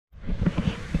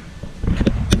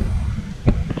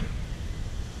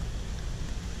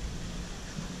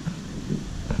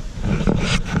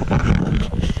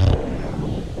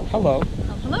Hello.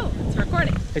 Oh, hello. It's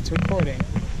recording. It's recording.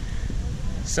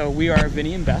 So we are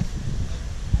Vinny and Beth.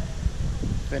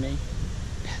 Vinny.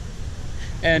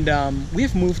 And we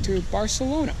have moved to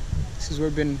Barcelona. This is where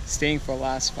we've been staying for the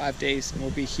last 5 days, and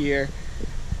we'll be here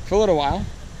for a little while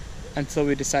until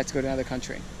we decide to go to another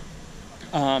country.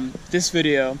 This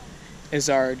video is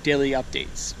our daily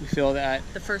updates. We feel that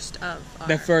The first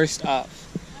of.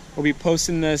 We'll be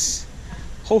posting this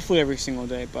hopefully every single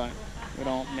day, but we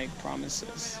don't make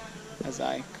promises, as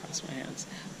I cross my hands.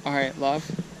 All right, love,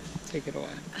 take it away.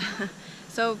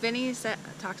 So Vinny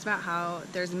talks about how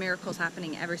there's miracles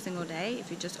happening every single day if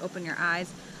you just open your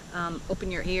eyes, open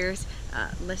your ears,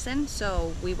 listen.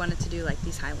 So we wanted to do like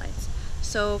these highlights.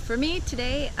 So for me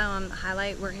today,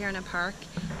 highlight, we're here in a park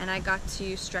and I got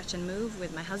to stretch and move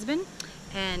with my husband,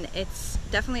 and it's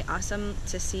definitely awesome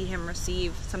to see him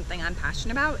receive something I'm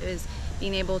passionate about, is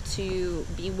being able to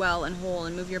be well and whole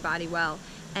and move your body well.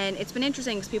 And it's been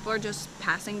interesting because people are just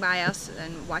passing by us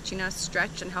and watching us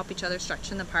stretch and help each other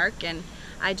stretch in the park, and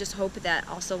I just hope that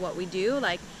also what we do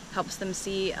like helps them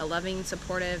see a loving,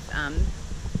 supportive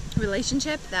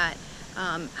relationship that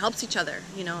helps each other,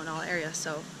 you know, in all areas.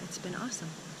 So it's been awesome.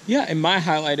 Yeah, and my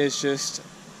highlight is just,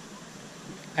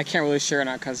 I can't really share it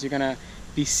now because you're gonna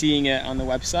be seeing it on the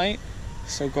website.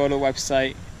 So go to the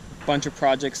website, bunch of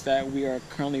projects that we are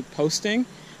currently posting.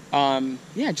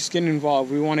 Yeah, just getting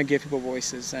involved. We want to give people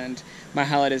voices, and my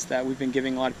highlight is that we've been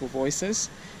giving a lot of people voices,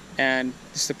 and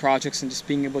just the projects and just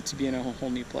being able to be in a whole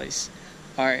new place.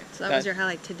 All right. So that was your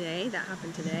highlight today? That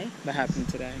happened today? That happened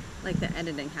today. Like the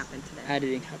editing happened today?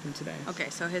 Editing happened today. Okay,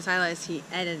 so his highlight is he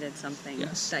edited something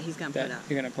that he's going to put up.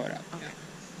 You're going to put up. Okay, Yeah.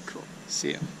 cool.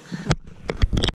 See you.